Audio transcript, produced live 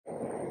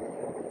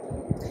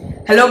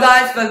Hello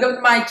guys, welcome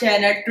to my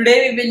channel.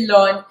 Today we will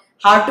learn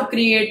how to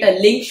create a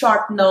link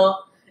shortener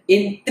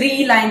in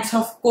 3 lines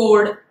of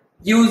code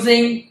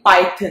using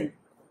Python.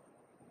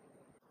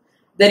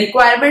 The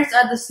requirements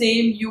are the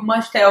same. You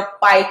must have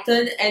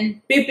Python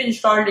and pip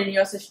installed in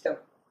your system.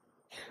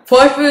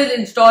 First we will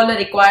install the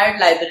required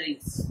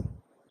libraries.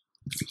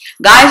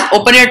 Guys,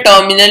 open your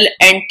terminal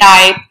and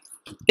type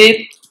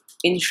pip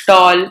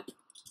install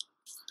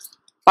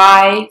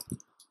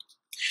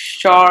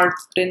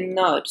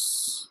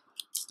PyShorteners.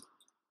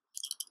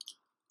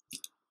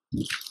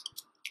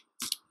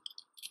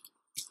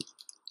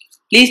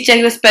 Please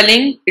check the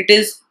spelling. It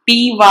is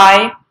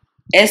PyShorteners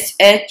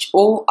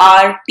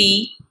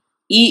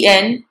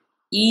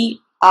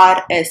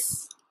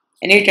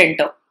and hit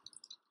enter.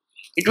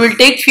 It will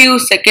take few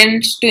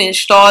seconds to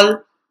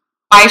install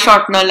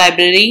PyShortener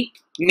library.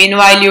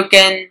 Meanwhile, you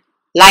can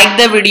like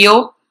the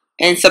video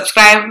and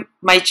subscribe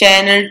my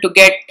channel to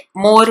get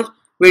more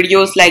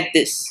videos like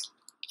this.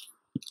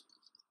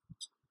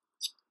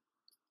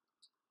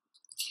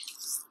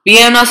 We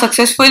have now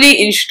successfully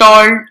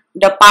installed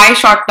the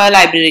PyShortener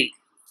library.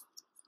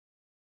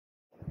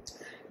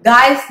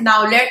 Guys,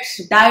 now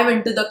let's dive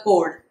into the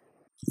code.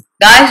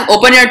 Guys,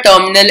 open your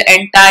terminal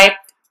and type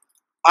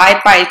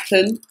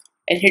ipython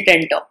and hit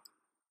enter.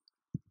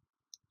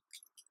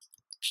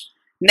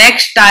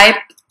 Next, type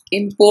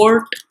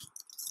import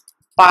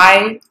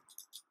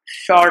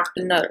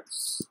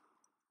PyShorteners.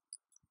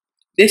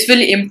 This will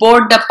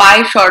import the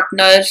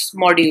PyShorteners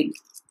module.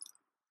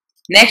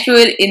 Next, we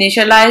will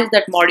initialize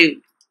that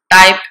module.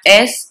 Type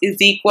s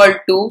is equal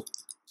to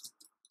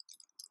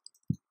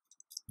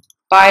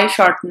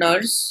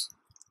PyShorteners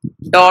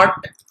dot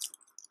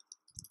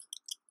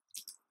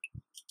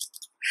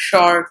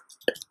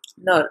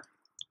shortener.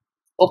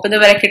 Open the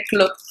bracket,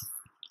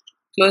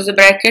 close the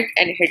bracket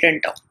and hit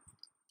enter.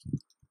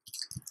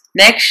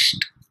 Next,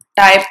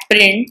 type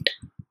print,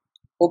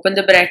 open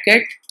the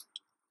bracket,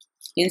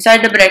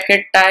 inside the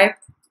bracket type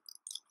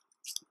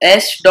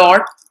s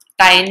dot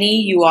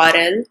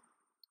tinyurl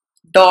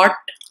dot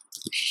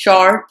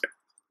short,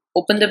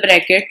 open the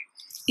bracket,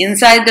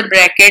 inside the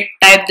bracket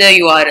type the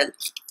URL.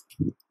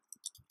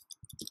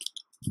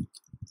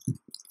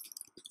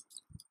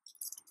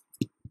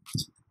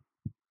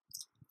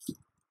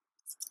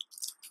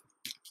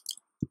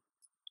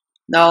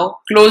 Now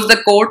close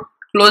the code,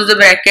 close the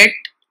bracket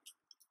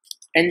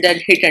and then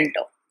hit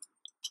enter.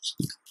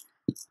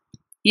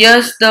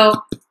 Here's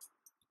the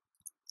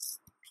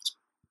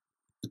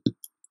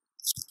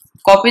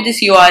copy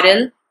this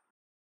URL,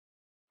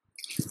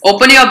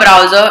 open your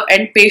browser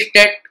and paste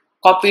that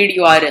copied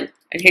URL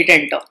and hit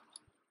enter.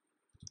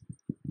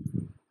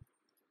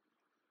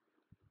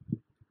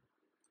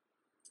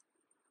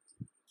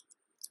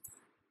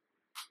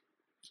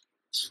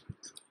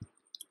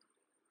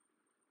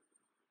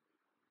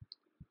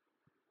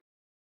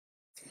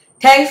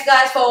 Thanks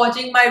guys for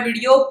watching my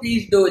video.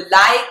 Please do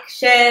like,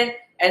 share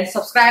and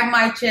subscribe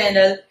my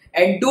channel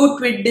and do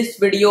tweet this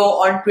video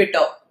on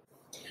Twitter.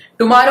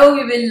 Tomorrow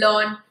we will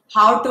learn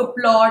how to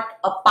plot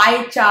a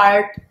pie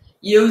chart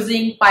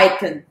using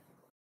Python.